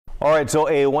All right, so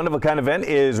a one-of-a-kind event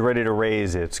is ready to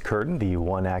raise its curtain. The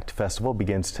One Act Festival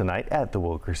begins tonight at the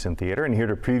Wilkerson Theatre, and here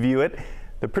to preview it,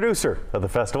 the producer of the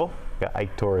festival,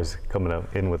 Ike Torres, coming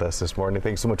in with us this morning.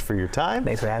 Thanks so much for your time.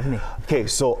 Thanks for having me. Okay,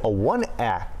 so a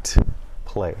one-act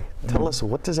play. Tell us,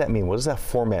 what does that mean? What does that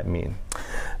format mean?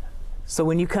 So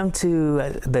when you come to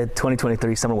the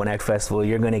 2023 Summer One Act Festival,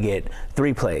 you're going to get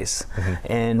 3 plays.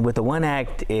 And with the One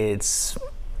Act, it's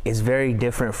very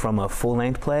different from a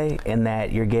full-length play in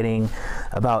that you're getting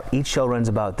each show runs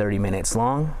about 30 minutes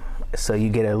long, so you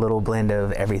get a little blend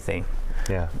of everything.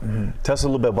 Yeah. Tell us a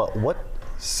little bit about what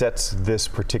sets this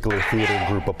particular theater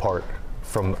group apart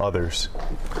from others.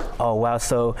 Oh wow,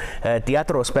 so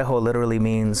Teatro Espejo literally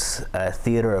means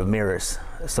theater of mirrors.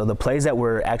 So the plays that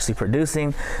we're actually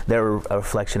producing, they're a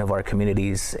reflection of our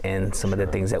communities and some of the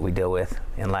things that we deal with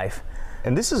in life.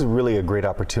 And this is really a great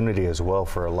opportunity as well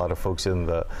for a lot of folks in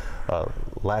the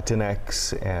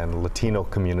Latinx and Latino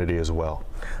community as well.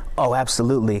 Oh,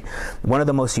 absolutely. One of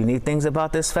the most unique things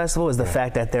about this festival is the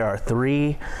fact that there are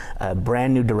 3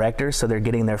 brand new directors, so they're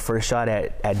getting their first shot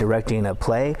at directing a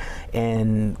play.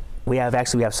 And we have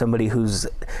somebody who's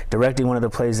directing one of the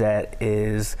plays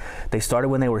they started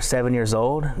when they were 7 years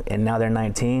old, and now they're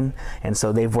 19, and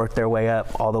so they've worked their way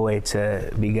up all the way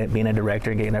to being a director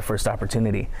and getting their first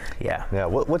opportunity. Yeah. Yeah.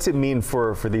 What's it mean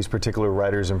for these particular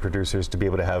writers and producers to be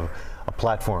able to have a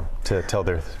platform to tell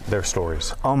their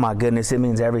stories? Oh my goodness, it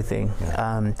means everything.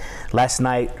 Yeah. Last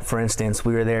night, for instance,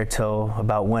 we were there till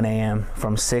about 1 a.m.,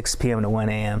 from 6 p.m. to 1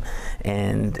 a.m.,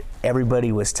 and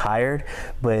everybody was tired,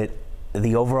 but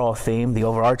the overarching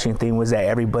theme was that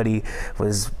everybody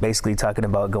was basically talking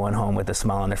about going home with a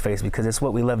smile on their face, because it's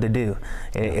what we love to do.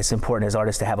 It's important as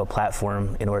artists to have a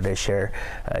platform in order to share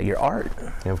your art.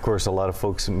 And of course, a lot of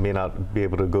folks may not be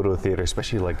able to go to a theater,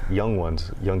 especially like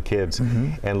young kids,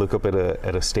 and look up at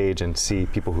a stage and see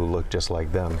people who look just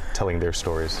like them telling their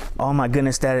stories. Oh my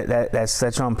goodness, that's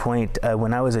such on point.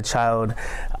 When I was a child,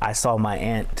 I saw my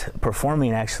aunt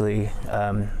performing actually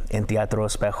in Teatro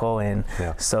Espejo, and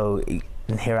so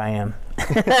here I am.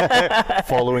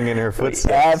 Following in her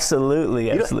footsteps.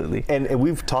 Absolutely, absolutely. And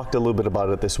we've talked a little bit about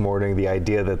it this morning, the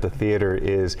idea that the theater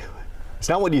it's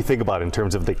not what you think about in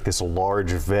terms of this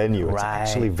large venue. It's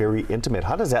actually very intimate.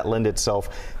 How does that lend itself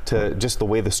to just the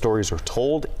way the stories are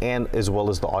told, and as well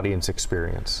as the audience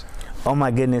experience? Oh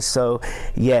my goodness, so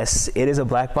yes, it is a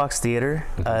black box theater,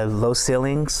 low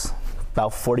ceilings,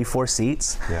 about 44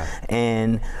 seats,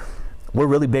 and we're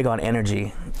really big on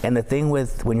energy. And the thing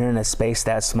when you're in a space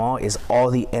that small is all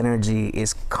the energy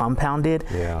is compounded,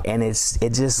 and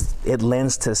it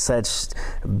lends to such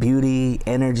beauty,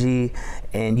 energy,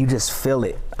 and you just feel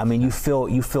it. I mean, you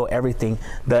feel everything.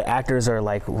 The actors are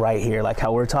like right here, like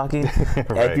how we're talking.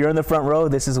 If you're in the front row,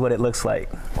 this is what it looks like.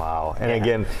 Wow. And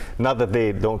again, not that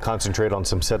they don't concentrate on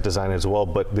some set design as well,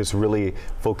 but this really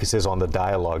focuses on the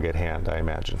dialogue at hand, I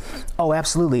imagine. Oh,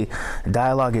 absolutely.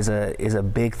 Dialogue is a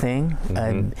big thing.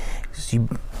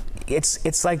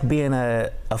 It's like being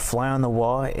a fly on the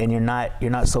wall, and you're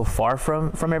not so far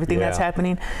from everything that's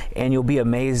happening, and you'll be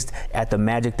amazed at the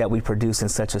magic that we produce in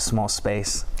such a small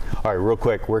space. All right, real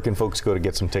quick, where can folks go to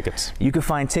get some tickets? You can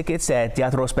find tickets at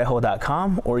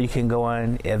teatroespejo.com, or you can go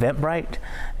on Eventbrite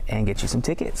and get you some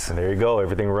tickets. And there you go.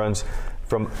 Everything runs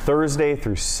from Thursday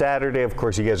through Saturday. Of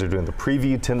course, you guys are doing the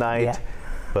preview tonight. Yeah.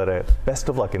 But best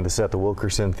of luck in this at the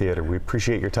Wilkerson Theatre. We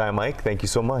appreciate your time, Mike. Thank you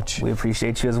so much. We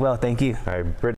appreciate you as well. Thank you. All right, Britt.